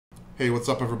Hey, what's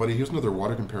up everybody? Here's another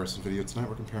water comparison video. Tonight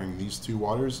we're comparing these two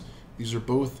waters. These are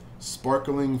both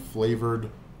sparkling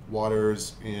flavored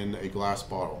waters in a glass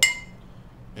bottle.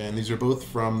 And these are both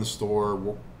from the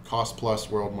store Cost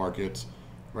Plus World Market.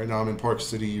 Right now I'm in Park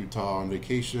City, Utah on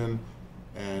vacation,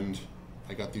 and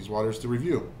I got these waters to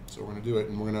review. So we're gonna do it,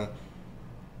 and we're gonna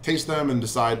taste them and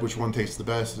decide which one tastes the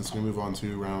best, and it's gonna move on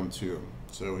to round two.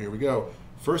 So here we go.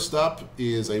 First up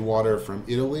is a water from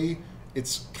Italy.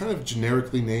 It's kind of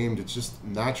generically named. It's just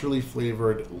naturally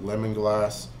flavored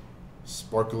lemongrass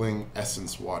sparkling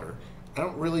essence water. I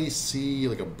don't really see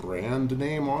like a brand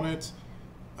name on it.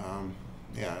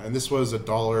 Yeah, and this was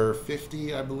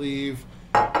 $1.50, I believe.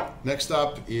 Next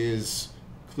up is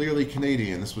clearly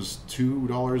Canadian. This was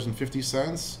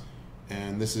 $2.50,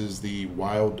 and this is the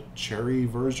wild cherry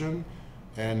version.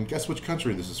 And guess which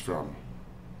country this is from?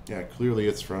 Yeah, clearly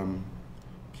it's from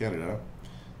Canada.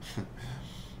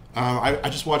 I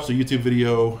just watched a YouTube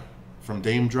video from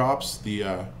Dame Drops, the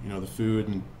the food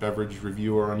and beverage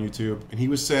reviewer on YouTube, and he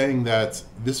was saying that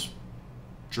this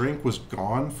drink was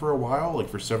gone for a while, like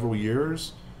for several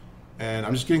years. And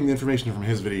I'm just getting the information from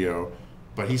his video,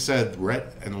 but he said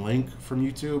Rhett and Link from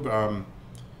YouTube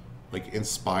like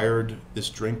inspired this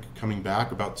drink coming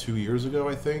back about 2 years ago,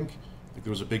 I think. Like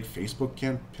there was a big Facebook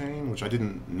campaign, which I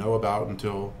didn't know about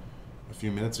until a few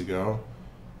minutes ago.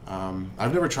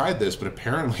 I've never tried this, but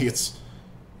apparently it's,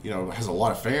 has a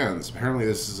lot of fans. Apparently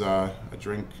this is a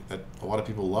drink that a lot of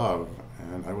people love,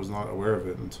 and I was not aware of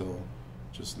it until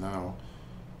just now.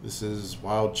 This is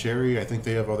wild cherry. I think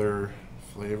they have other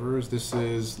flavors. This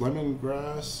is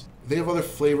lemongrass. They have other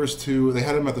flavors too. They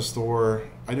had them at the store.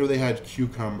 I know they had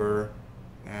cucumber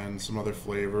and some other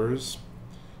flavors.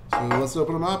 So let's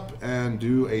open them up and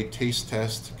do a taste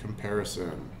test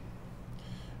comparison.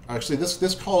 Actually,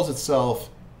 this calls itself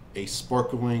a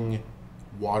sparkling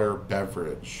water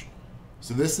beverage.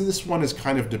 So this one is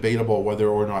kind of debatable whether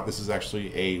or not this is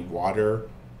actually a water,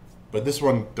 but this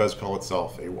one does call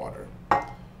itself a water.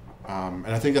 And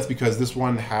I think that's because this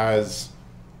one has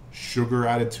sugar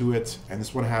added to it, and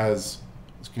this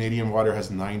Canadian water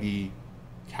has 90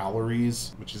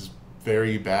 calories, which is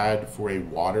very bad for a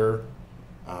water.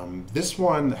 This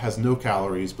one has no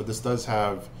calories, but this does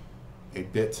have a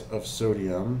bit of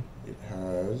sodium.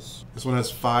 This one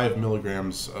has 5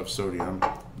 milligrams of sodium.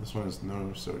 This one has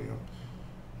no sodium.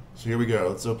 So here we go.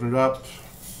 Let's open it up.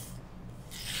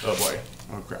 Oh boy.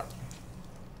 Oh crap.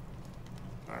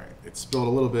 All right. It spilled a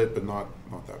little bit, but not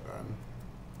that bad.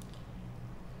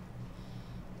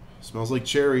 Smells like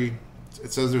cherry.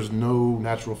 It says there's no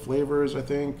natural flavors, I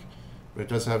think, but it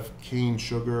does have cane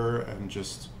sugar and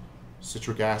just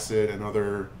citric acid and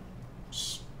other,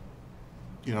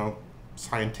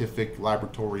 scientific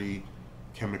laboratory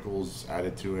chemicals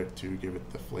added to it to give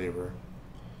it the flavor.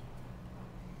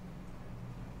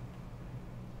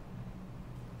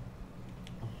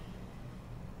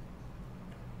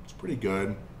 It's pretty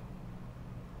good.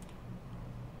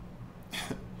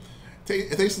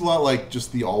 It tastes a lot like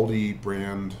just the Aldi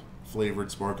brand flavored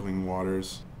sparkling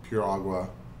waters, pure agua.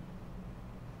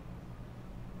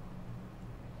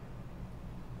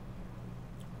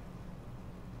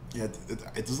 Yeah,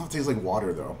 it does not taste like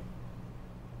water though.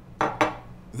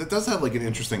 It does have like an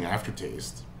interesting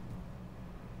aftertaste,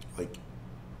 like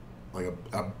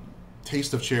a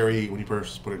taste of cherry when you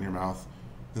first put it in your mouth,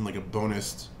 then like a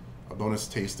bonus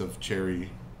taste of cherry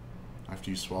after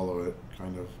you swallow it.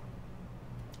 Kind of,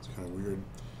 it's kind of weird.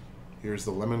 Here's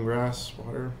the lemongrass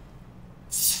water.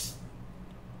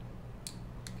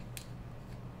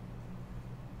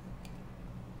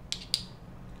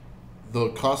 The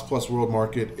Cost Plus World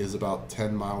Market is about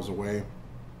 10 miles away,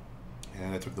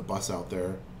 and I took the bus out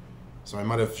there, so I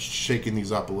might have shaken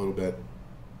these up a little bit,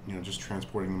 just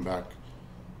transporting them back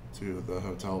to the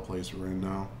hotel place we're in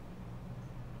now.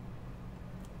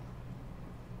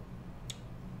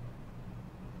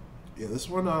 Yeah, this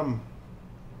one,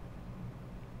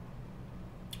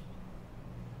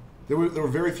 there were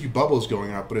very few bubbles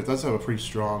going up, but it does have a pretty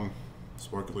strong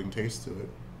sparkling taste to it.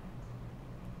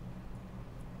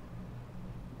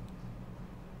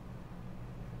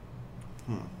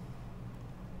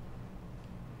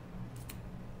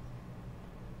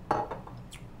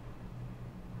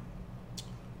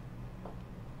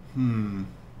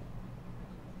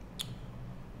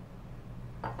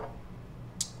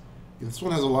 Yeah, this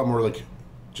one has a lot more like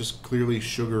just clearly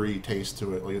sugary taste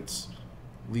to it. Like it's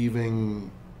leaving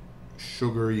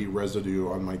sugary residue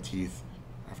on my teeth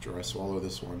after I swallow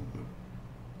this one.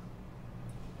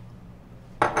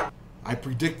 I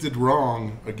predicted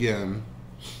wrong again.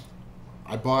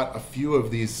 I bought a few of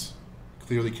these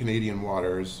clearly Canadian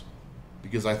waters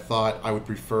because I thought I would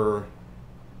prefer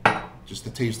just the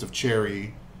taste of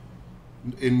cherry.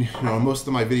 In most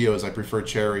of my videos, I prefer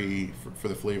cherry for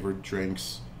the flavored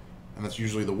drinks, and that's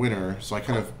usually the winner. So I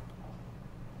kind of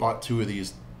bought 2 of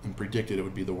these and predicted it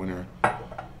would be the winner.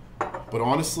 But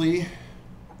honestly,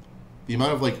 the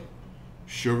amount of like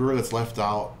sugar that's left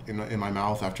out in my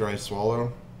mouth after I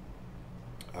swallow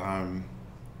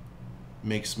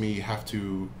makes me have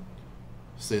to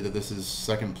say that this is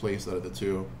second place out of the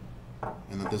 2,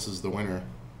 and that this is the winner.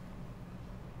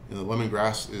 The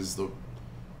lemongrass is the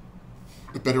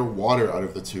better water out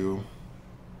of the 2,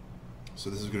 so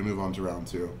this is going to move on to round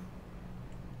 2.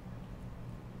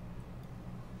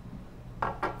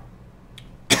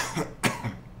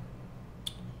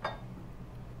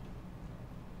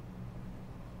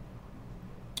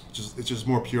 It's just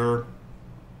more pure.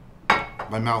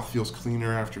 My mouth feels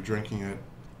cleaner after drinking it.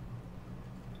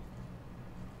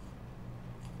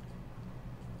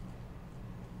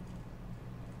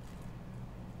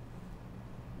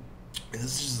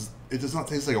 It does not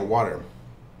taste like a water.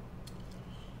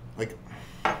 Like,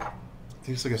 it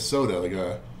tastes like a soda, like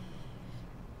a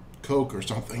Coke or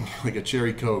something, like a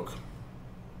cherry Coke.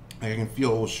 Like I can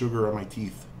feel sugar on my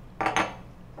teeth.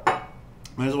 Might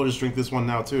as well just drink this one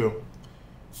now too,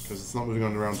 because it's not moving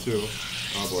on to round 2.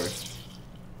 Oh boy.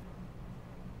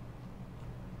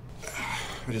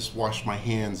 I just washed my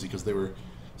hands because they were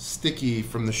sticky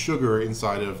from the sugar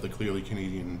inside of the Clearly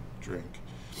Canadian drink.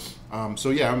 So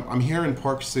yeah, I'm here in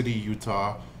Park City,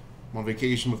 Utah. I'm on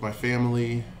vacation with my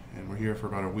family, and we're here for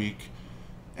about a week.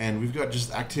 And we've got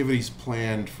just activities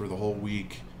planned for the whole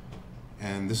week.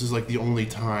 And this is like the only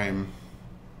time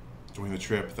during the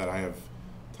trip that I have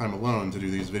time alone to do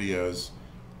these videos.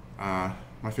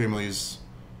 My family's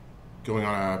going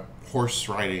on a horse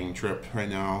riding trip right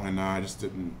now, and I just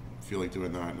didn't feel like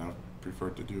doing that, and I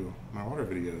preferred to do my water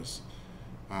videos.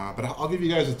 But I'll give you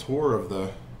guys a tour of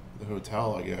the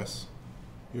hotel, I guess.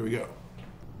 Here we go.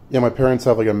 Yeah, my parents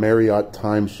have like a Marriott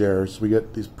timeshare, so we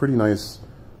get these pretty nice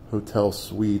hotel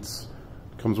suites.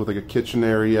 Comes with like a kitchen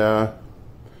area.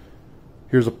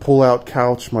 Here's a pull-out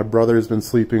couch my brother's been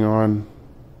sleeping on.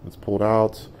 It's pulled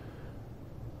out.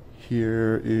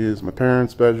 Here is my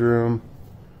parents' bedroom.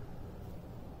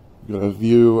 Got a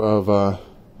view of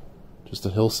just a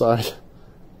hillside.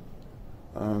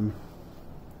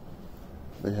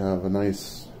 They have a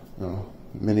nice,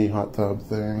 mini hot tub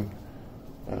thing,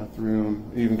 bathroom.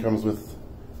 It even comes with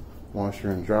washer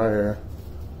and dryer.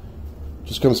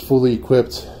 Just comes fully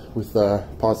equipped with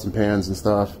pots and pans and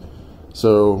stuff.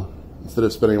 So instead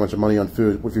of spending a bunch of money on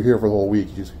food, if you're here for the whole week,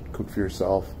 you just cook for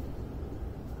yourself.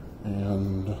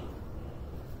 And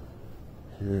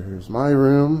here's my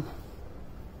room.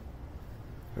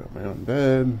 Got my own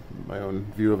bed, my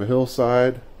own view of a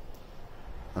hillside,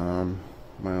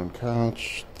 my own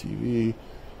couch, TV.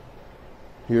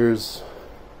 Here's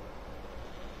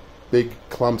big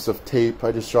clumps of tape.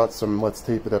 I just shot some Let's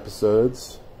Tape It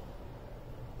episodes.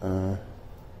 My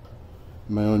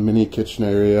own mini kitchen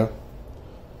area.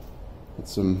 Got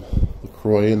some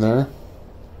LaCroix in there.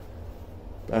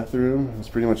 Bathroom, that's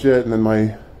pretty much it. And then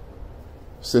my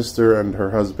sister and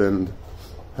her husband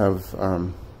have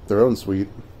their own suite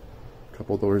a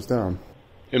couple doors down.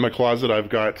 In my closet I've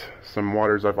got some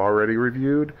waters I've already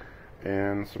reviewed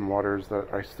and some waters that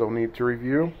I still need to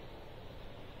review.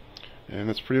 And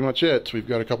that's pretty much it. We've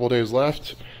got a couple days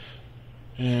left,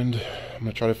 and I'm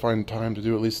going to try to find time to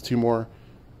do at least 2 more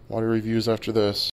water reviews after this.